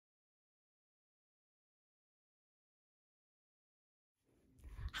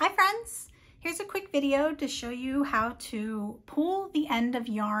Hi friends! Here's a quick video to show you how to pull the end of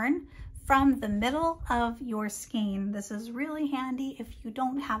yarn from the middle of your skein. This is really handy if you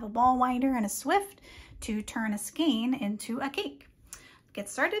don't have a ball winder and a Swift to turn a skein into a cake. Get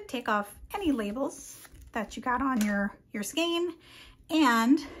started, take off any labels that you got on your skein,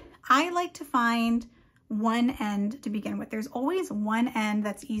 and I like to find one end to begin with. There's always one end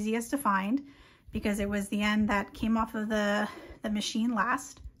that's easiest to find because it was the end that came off of the machine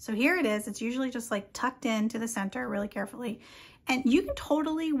last. So here it is. It's usually just like tucked into the center really carefully. And you can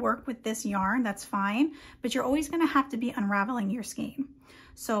totally work with this yarn, that's fine, but you're always gonna have to be unraveling your skein.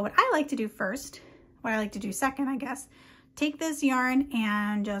 So what I like to do first, what I like to do second, I guess, take this yarn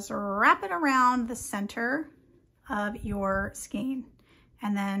and just wrap it around the center of your skein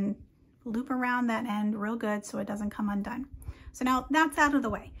and then loop around that end real good so it doesn't come undone. So now that's out of the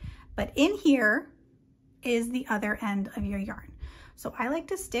way. But in here is the other end of your yarn. So I like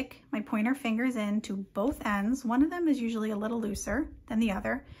to stick my pointer fingers into both ends. One of them is usually a little looser than the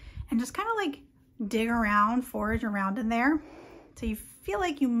other, and just kind of like dig around, forage around in there. So you feel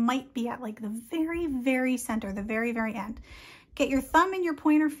like you might be at like the very, very center, the very, very end. Get your thumb and your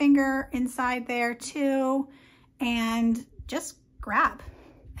pointer finger inside there too, and just grab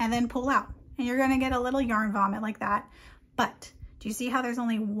and then pull out. And you're gonna get a little yarn vomit like that. But do you see how there's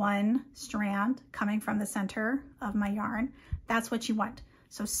only one strand coming from the center of my yarn? That's what you want.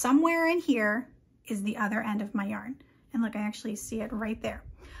 So somewhere in here is the other end of my yarn. And look, I actually see it right there.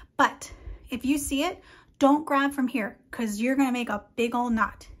 But if you see it, don't grab from here because you're gonna make a big old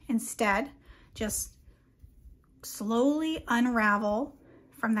knot. Instead, just slowly unravel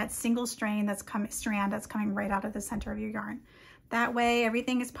from that single strand that's coming right out of the center of your yarn. That way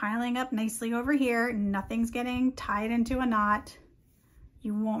everything is piling up nicely over here. Nothing's getting tied into a knot.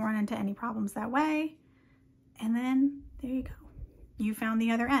 You won't run into any problems that way. And then there you go. You found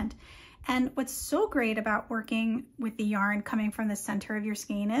the other end. And what's so great about working with the yarn coming from the center of your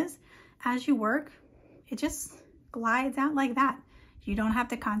skein is as you work, it just glides out like that. You don't have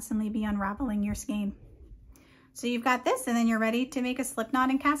to constantly be unraveling your skein. So you've got this, and then you're ready to make a slip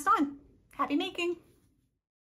knot and cast on. Happy making!